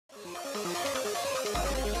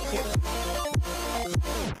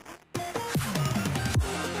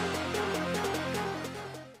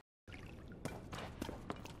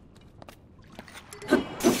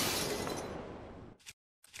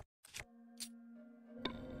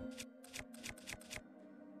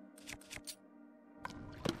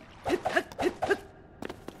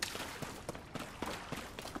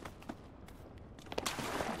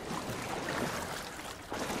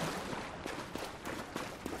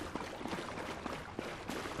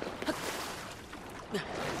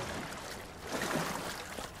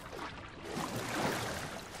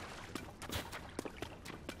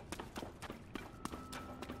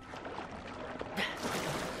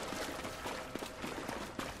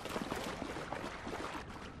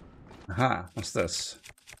Aha, what's this?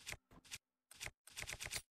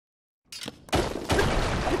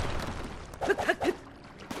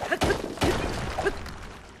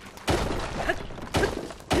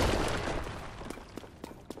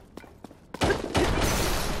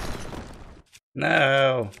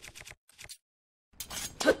 No.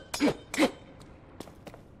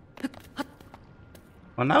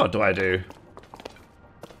 Well, now what do I do?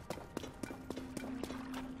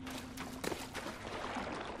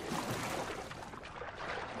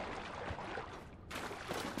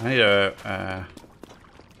 I need a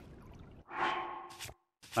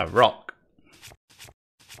rock.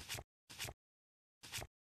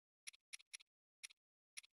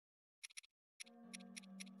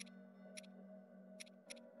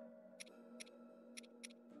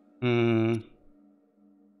 Hmm.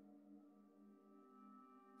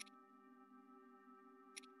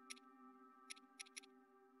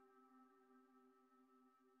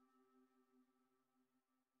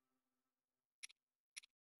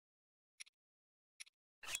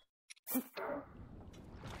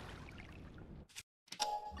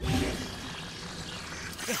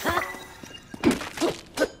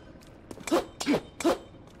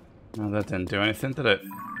 No, that didn't do anything, did it?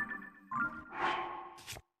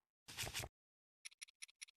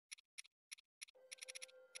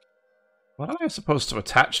 What am I supposed to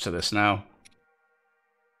attach to this now?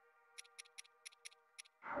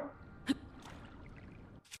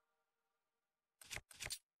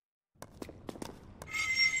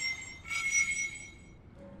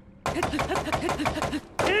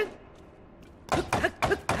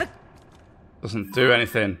 Doesn't do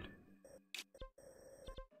anything.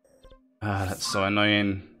 Ah, that's so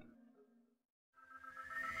annoying.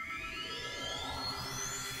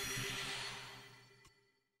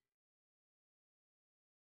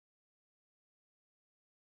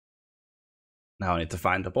 Now I need to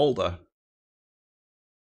find the boulder.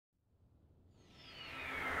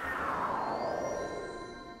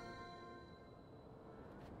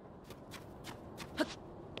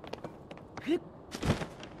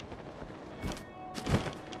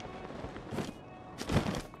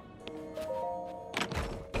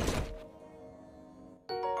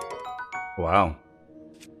 Wow.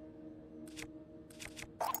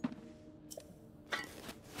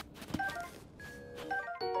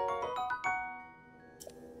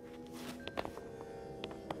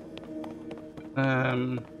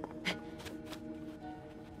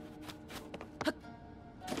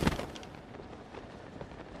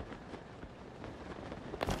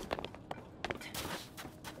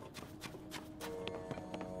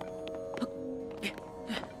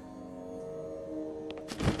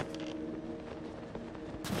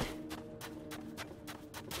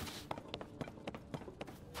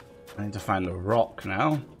 I need to find a rock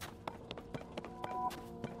now.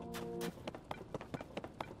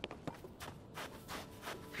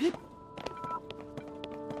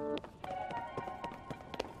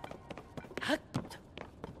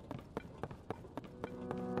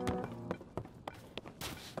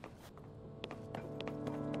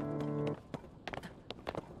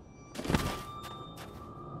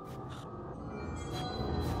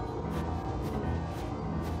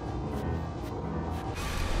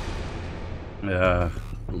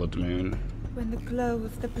 Blood moon. When the glow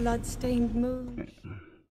of the blood-stained moon.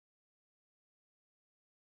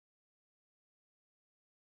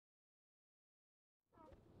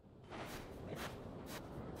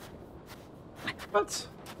 What?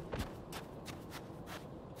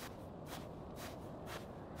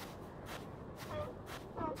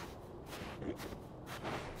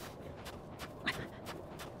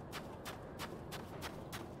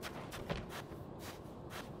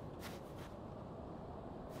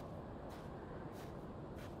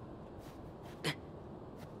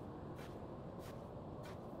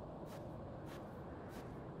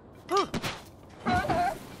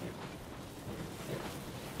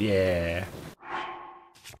 Yeah.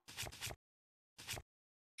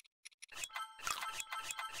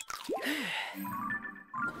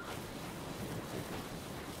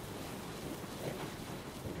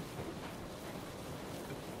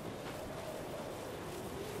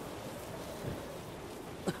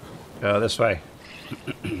 Go this way.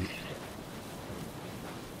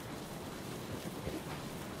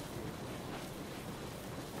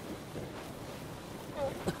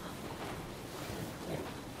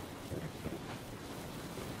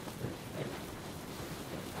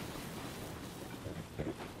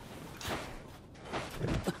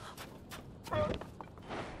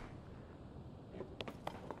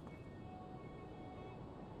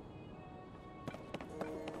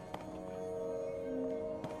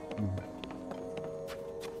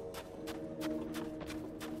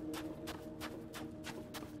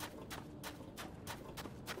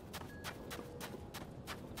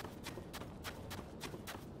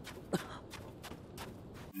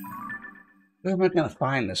 Where am I going to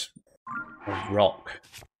find this rock?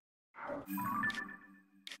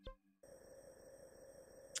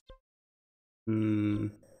 Hmm.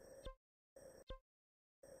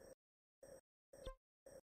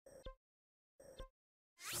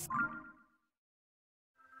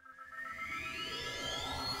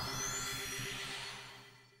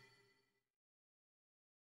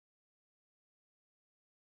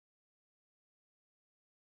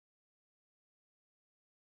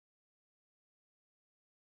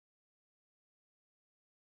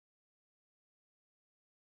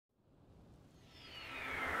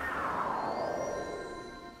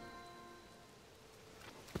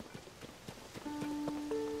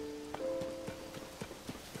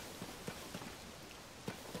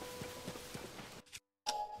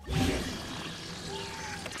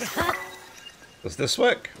 Does this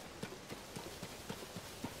work?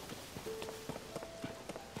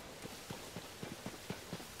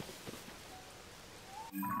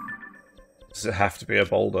 Does it have to be a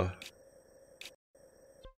boulder?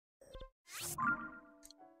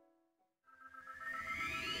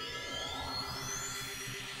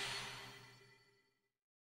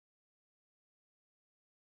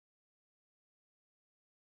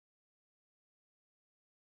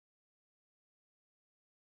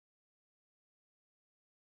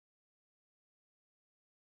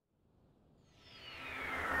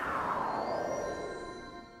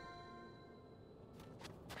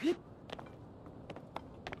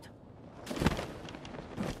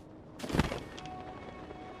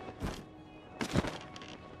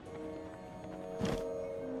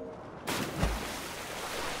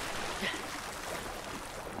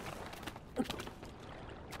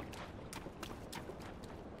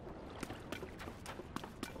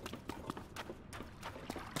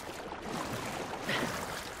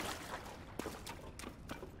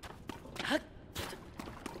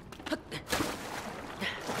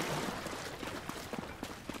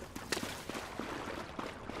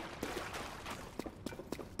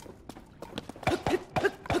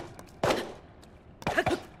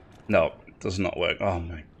 No, it does not work. Oh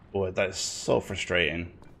my word, that is so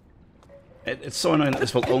frustrating. It's so annoying that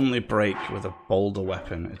this will only break with a boulder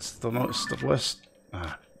weapon. It's the worst.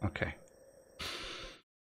 Ah, okay.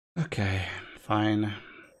 Okay, fine.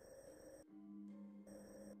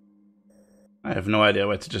 I have no idea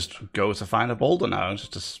where to just go to find a boulder now. It's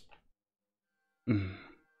just. Mm.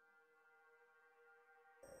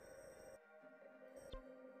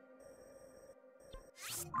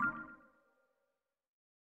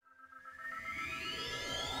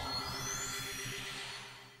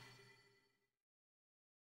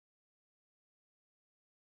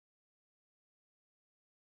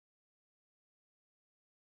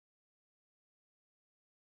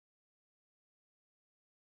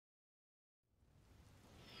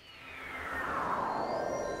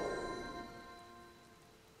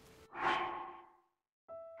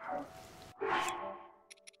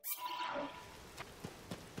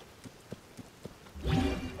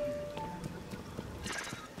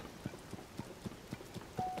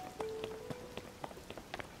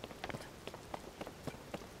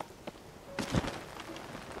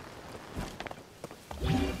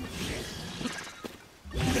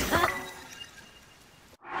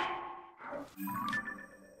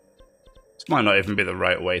 This might not even be the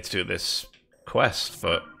right way to do this quest,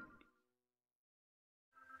 but.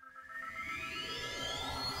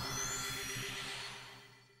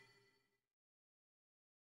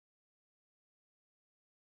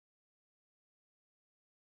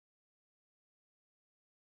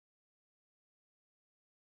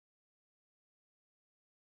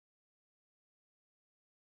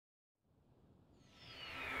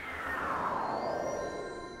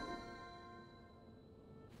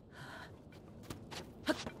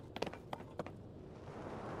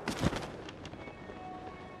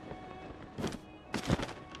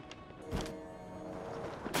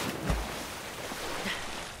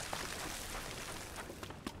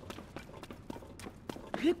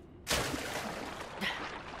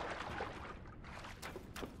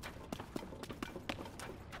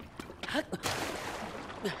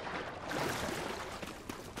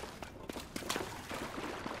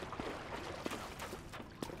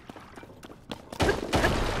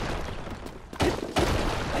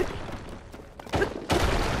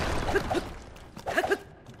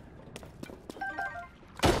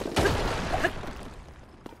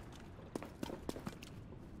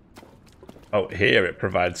 Oh, here it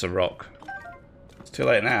provides a rock. It's too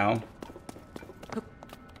late now.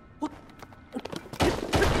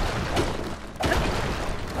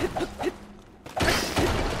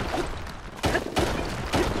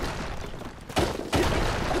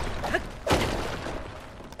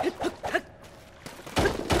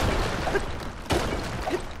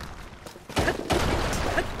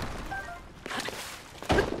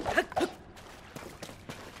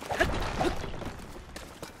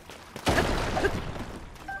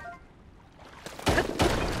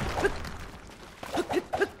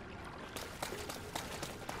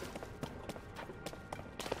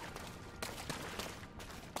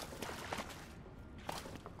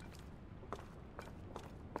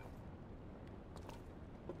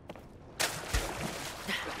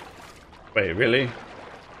 Wait, really?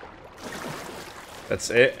 That's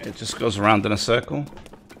it? It just goes around in a circle?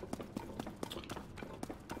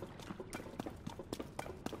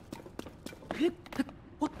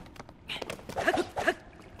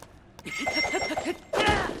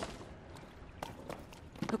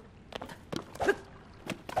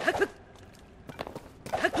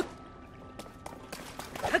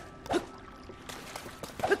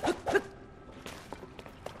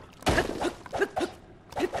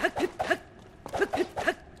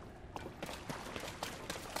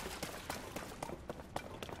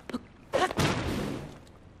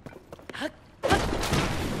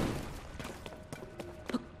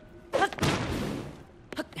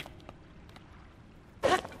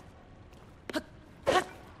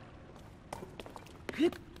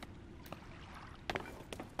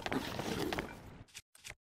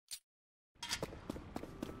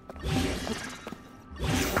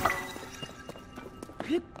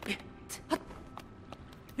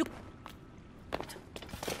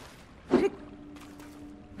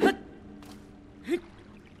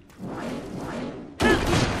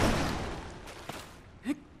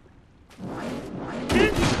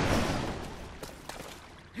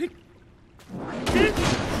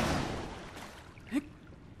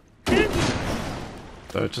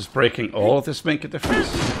 So just breaking all of this make a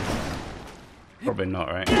difference? Probably not,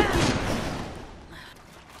 right?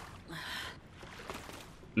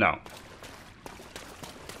 No.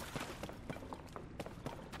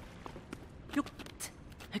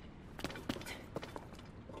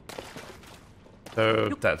 So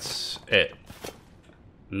that's it.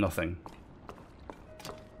 Nothing.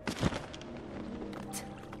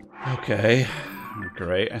 Okay.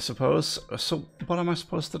 Great, I suppose. So what am I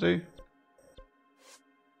supposed to do?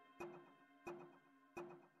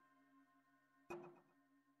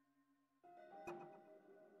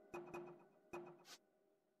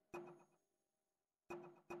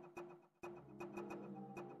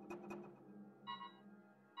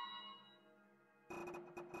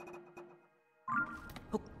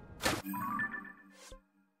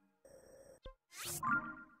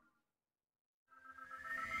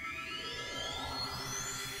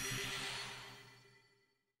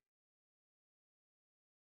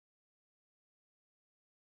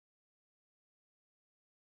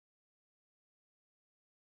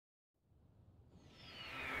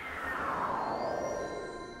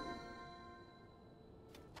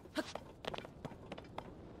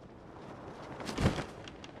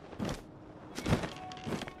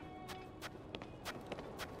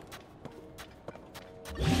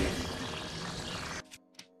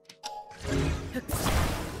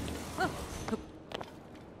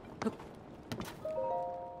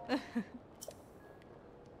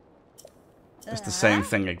 It's the same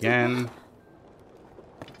thing again.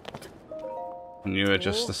 And you are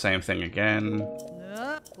just the same thing again.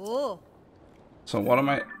 So what am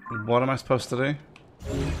I supposed to do?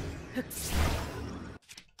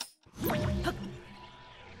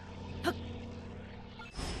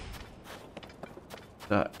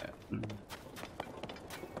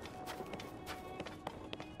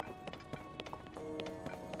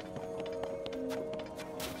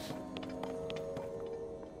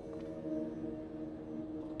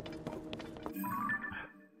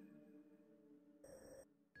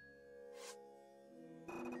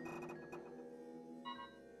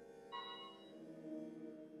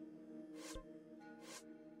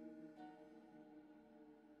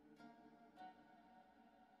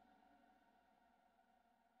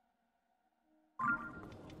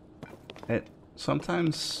 It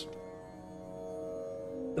sometimes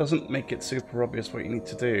doesn't make it super obvious what you need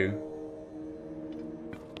to do.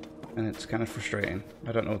 And it's kind of frustrating.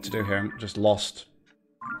 I don't know what to do here. I'm just lost.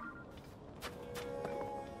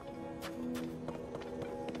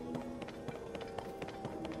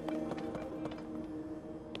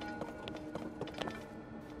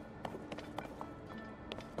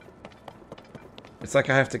 It's like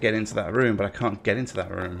I have to get into that room, but I can't get into that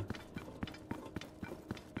room.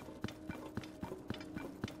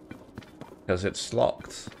 Because it's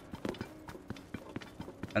locked.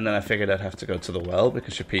 And then I figured I'd have to go to the well,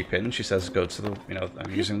 because you peep in, she says go to the, you know,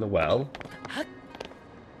 I'm using the well.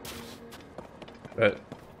 But...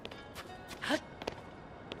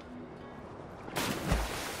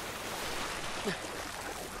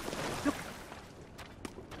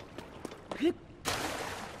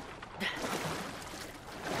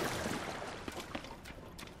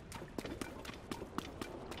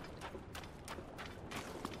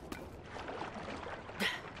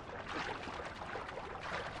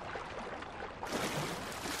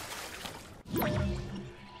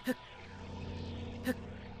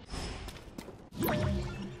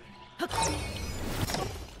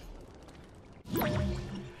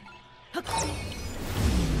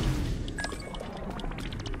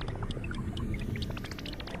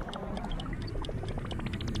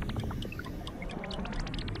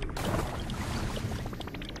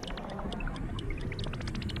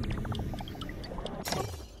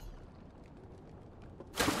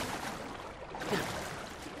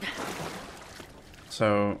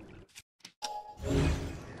 So...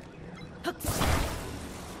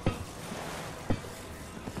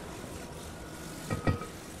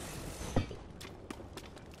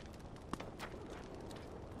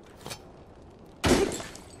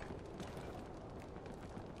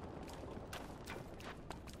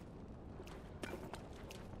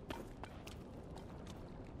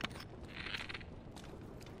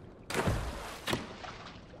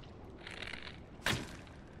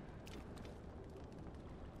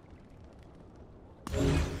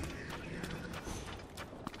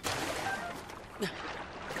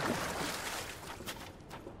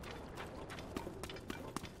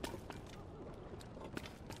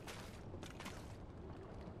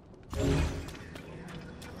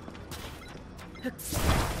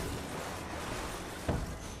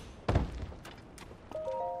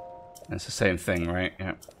 It's the same thing, right?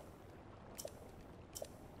 Yeah.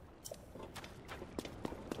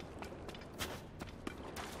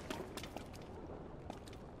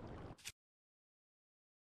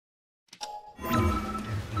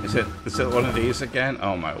 Is it one of these again?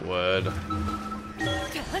 Oh my word.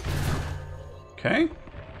 Okay.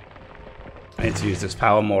 I need to use this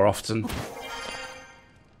power more often.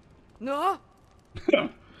 No.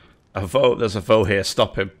 A vote, there's a vote here,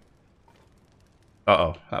 stop him.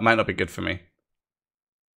 Uh-oh, that might not be good for me.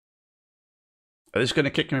 Are they just going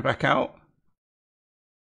to kick me back out?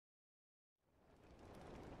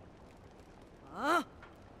 Oh,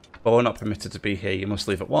 we're not permitted to be here, you must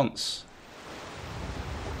leave at once.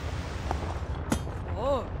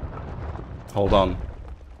 Oh. Hold on.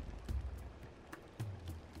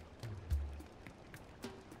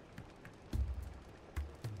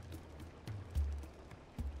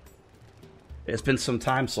 It's been some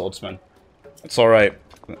time, swordsman. It's alright.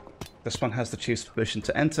 This one has the chief's permission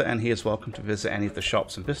to enter, and he is welcome to visit any of the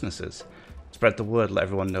shops and businesses. Spread the word, let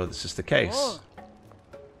everyone know this is the case. Oh.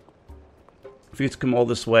 For you to come all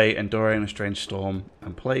this way, enduring a strange storm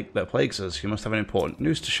and plague that plagues us, you must have an important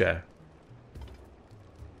news to share.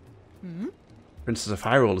 Princess of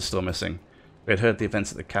Hyrule is still missing. We had heard the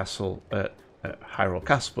events at the castle, at Hyrule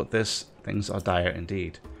Castle, but things are dire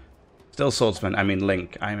indeed. Still, swordsman, I mean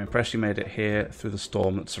Link, I am impressed you made it here through the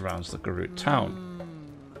storm that surrounds the Garut town.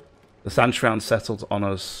 The sand shroud settled on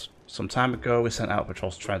us some time ago. We sent out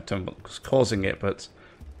patrols to try to determine what was causing it, but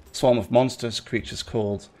a swarm of monsters, creatures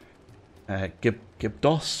called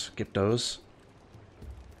Gibdos,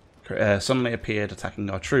 suddenly appeared, attacking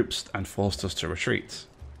our troops and forced us to retreat.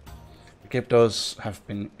 The Gibdos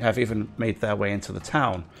have even made their way into the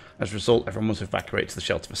town. As a result, everyone was evacuated to the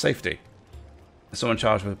shelter for safety. As someone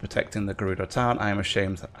charged with protecting the Gerudo town, I am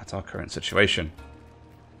ashamed at our current situation.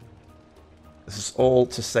 This is all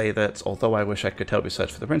to say that, although I wish I could help you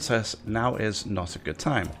search for the princess, now is not a good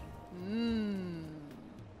time.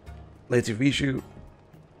 Lady Riju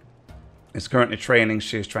is currently training.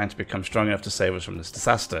 She is trying to become strong enough to save us from this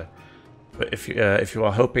disaster. But if you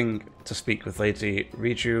are hoping to speak with Lady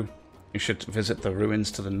Riju, you should visit the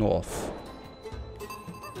ruins to the north.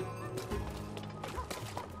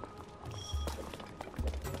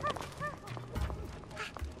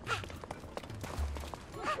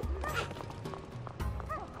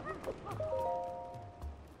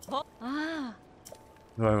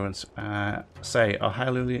 Ruins say are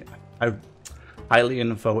highly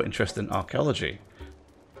interested in archaeology.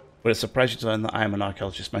 Would it surprise you to learn that I am an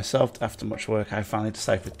archaeologist myself? After much work, I finally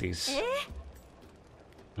deciphered these. I'd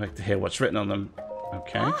like to hear what's written on them.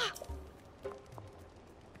 Okay.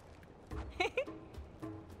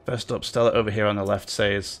 First up, Stella over here on the left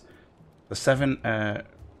says, the 7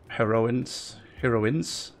 heroines who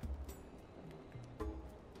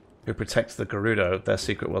protect the Gerudo, their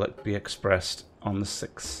secret will be expressed on the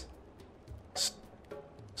 6th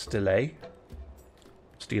Stele.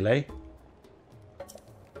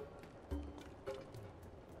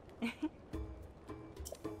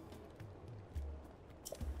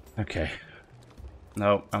 Okay.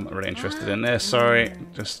 No, I'm not really interested in this. Sorry.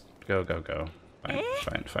 Just go.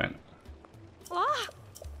 Fine.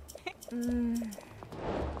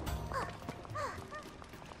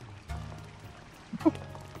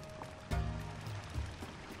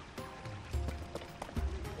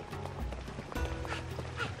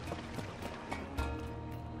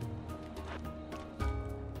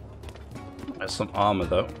 There's some armor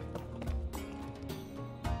though.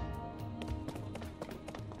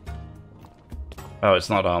 Oh, it's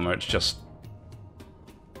not armor, it's just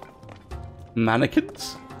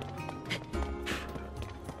mannequins?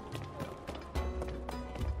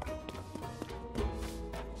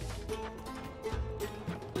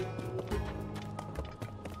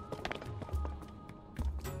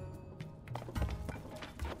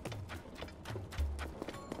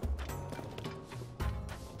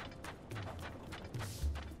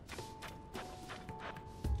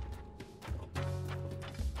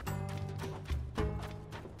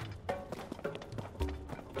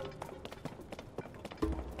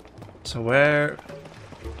 So where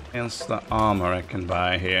is the armor I can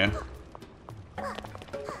buy here?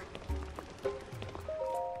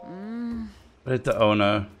 Where did the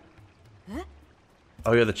owner?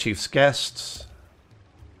 Oh, you're the chief's guest.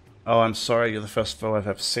 Oh, I'm sorry, you're the first foe I've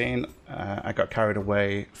ever seen. I got carried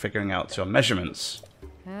away figuring out your measurements.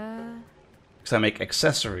 Because I make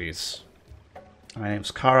accessories. My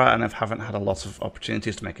name's Kara, and I haven't had a lot of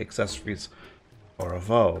opportunities to make accessories for a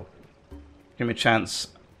voe. Give me a chance.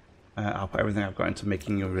 I'll put everything I've got into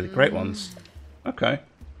making you really great ones. Okay.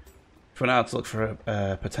 For now, to look for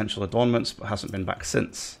potential adornments, but hasn't been back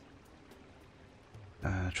since.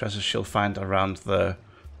 Treasures she'll find around the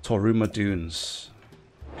Toruma Dunes.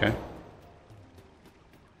 Okay.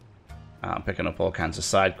 I'm picking up all kinds of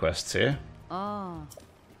side quests here. Oh,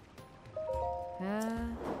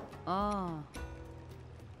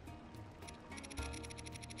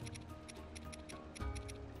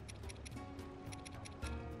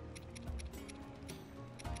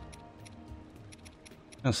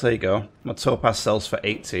 so there you go. My topaz sells for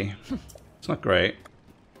 80. It's not great.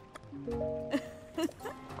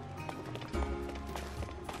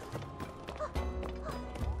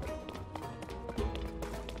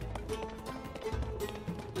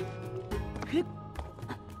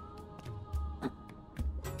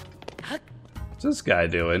 What's this guy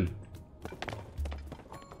doing?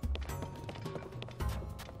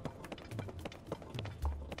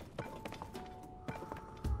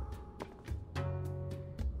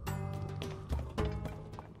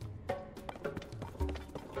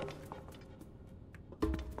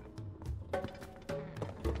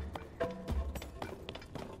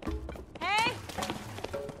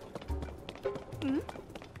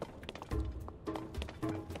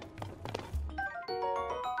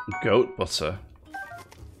 Goat butter.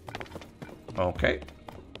 Okay.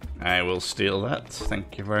 I will steal that.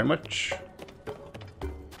 Thank you very much.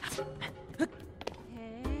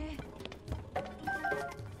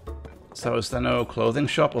 So is there no clothing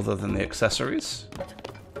shop other than the accessories?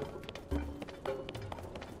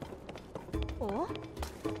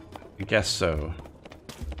 I guess so.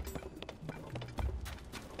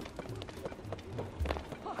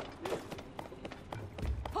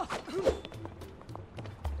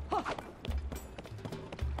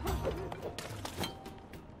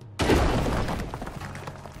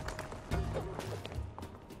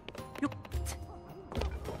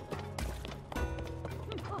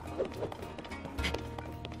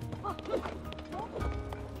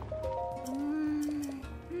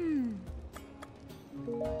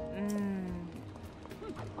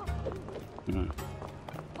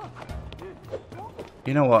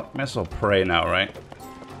 You know what? Might as well pray now, right?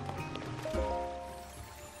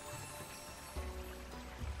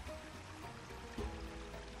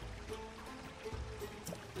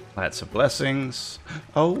 Lots of blessings.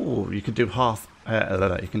 Oh, you can do health.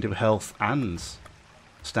 You can do health and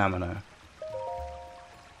stamina.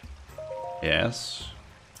 Yes.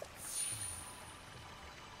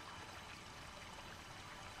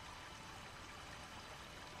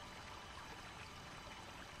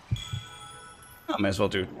 I may as well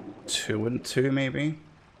do 2 and 2, maybe.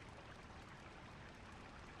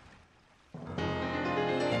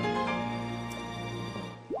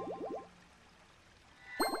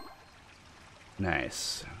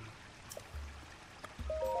 Nice.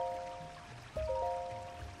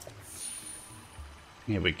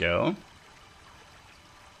 Here we go.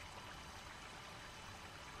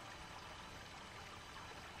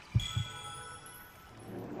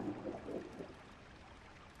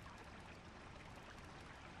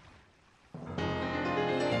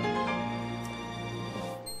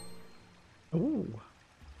 Ooh.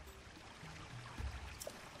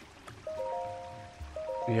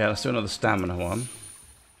 Yeah, let's do another stamina one.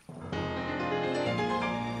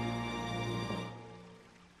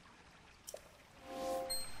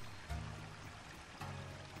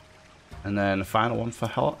 And then a final one for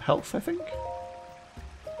health, I think?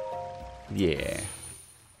 Yeah.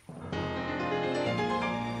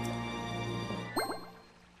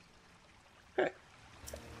 Okay.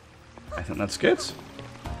 I think that's good.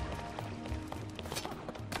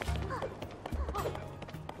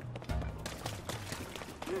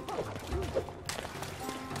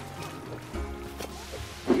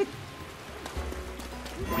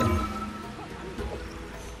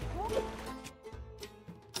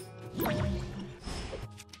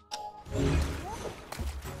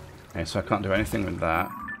 Okay, so I can't do anything with that.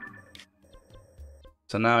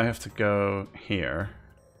 So now I have to go here.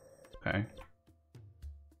 Okay.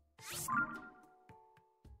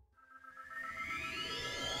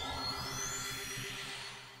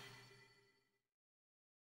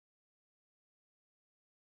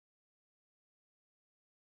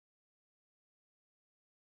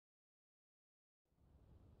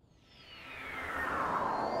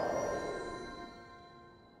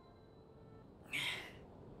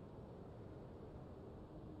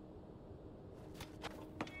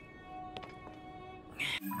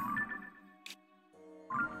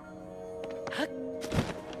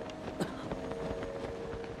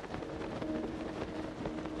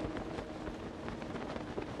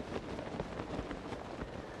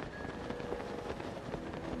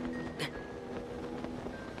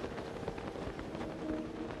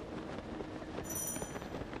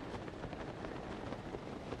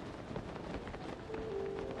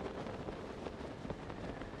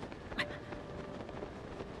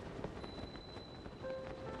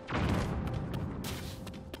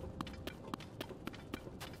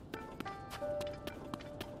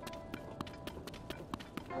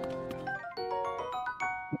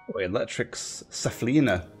 Oh, electric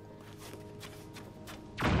Cephalina.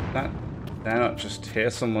 Did I not just hear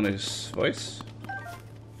someone's voice?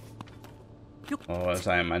 Or was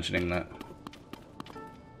I imagining that?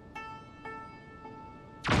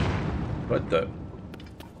 What the?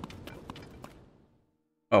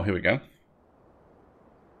 Oh, here we go.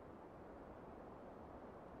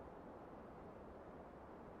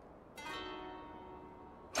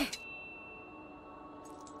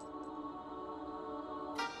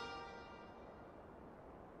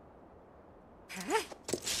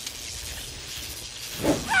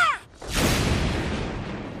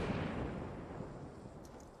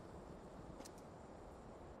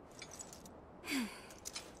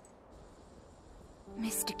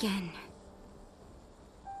 Missed again.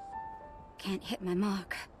 Can't hit my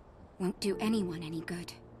mark. Won't do anyone any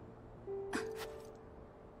good.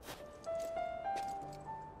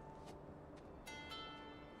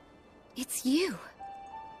 It's you.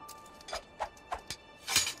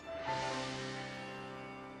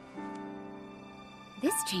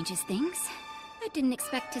 This changes things. I didn't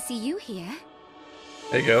expect to see you here.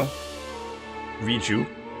 There you go. Read you.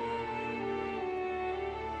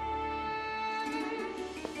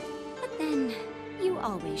 But then, you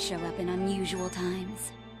always show up in unusual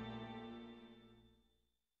times.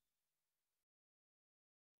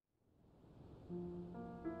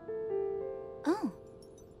 Oh.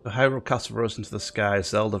 The Hyrule Castle rose into the sky,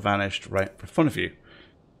 Zelda vanished right in front of you.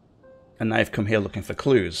 And now you've come here looking for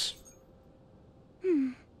clues.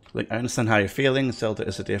 Look, I understand how you're feeling. Zelda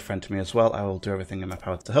is a dear friend to me as well. I will do everything in my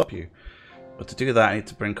power to help you. But to do that, I need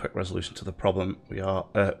to bring quick resolution to the problem we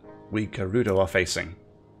Gerudo are facing.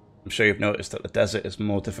 I'm sure you've noticed that the desert is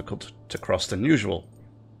more difficult to cross than usual.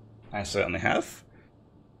 I certainly have.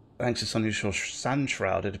 Thanks to this unusual sand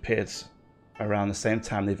shroud, it appeared around the same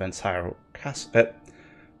time the events at Hyrule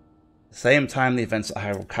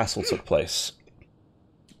Castle took place.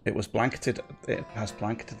 It has blanketed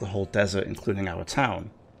the whole desert, including our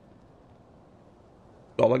town.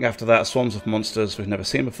 Not long after that, swarms of monsters we've never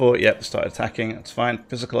seen before. Yep, they started attacking. It's fine.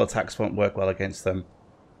 Physical attacks won't work well against them.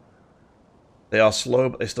 They are slow,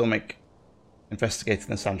 but they still make investigating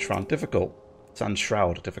the sand shroud difficult.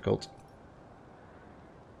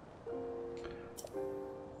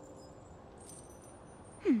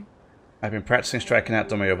 I've been practicing striking out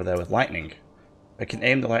dummy over there with lightning. I can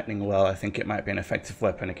aim the lightning well. I think it might be an effective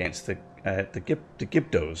weapon against the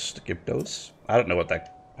Gibdos. The Gibdos? I don't know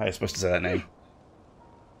how you're supposed to say that name.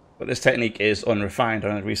 But this technique is unrefined. I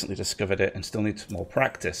only recently discovered it and still needs more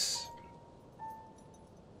practice.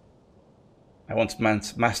 I want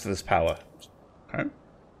to master this power. Okay.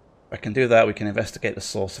 If I can do that, we can investigate the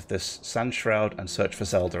source of this sand shroud and search for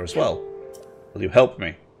Zelda as well. Will you help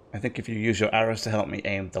me? I think if you use your arrows to help me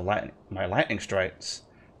aim my lightning strikes,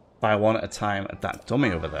 fire one at a time at that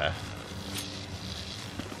dummy over there.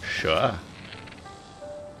 Sure.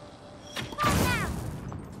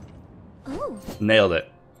 Ooh. Nailed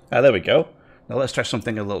it. Ah, there we go. Now let's try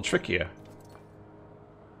something a little trickier.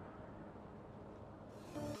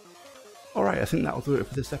 Alright, I think that'll do it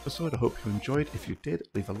for this episode. I hope you enjoyed. If you did,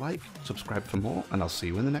 leave a like, subscribe for more, and I'll see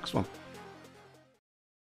you in the next one.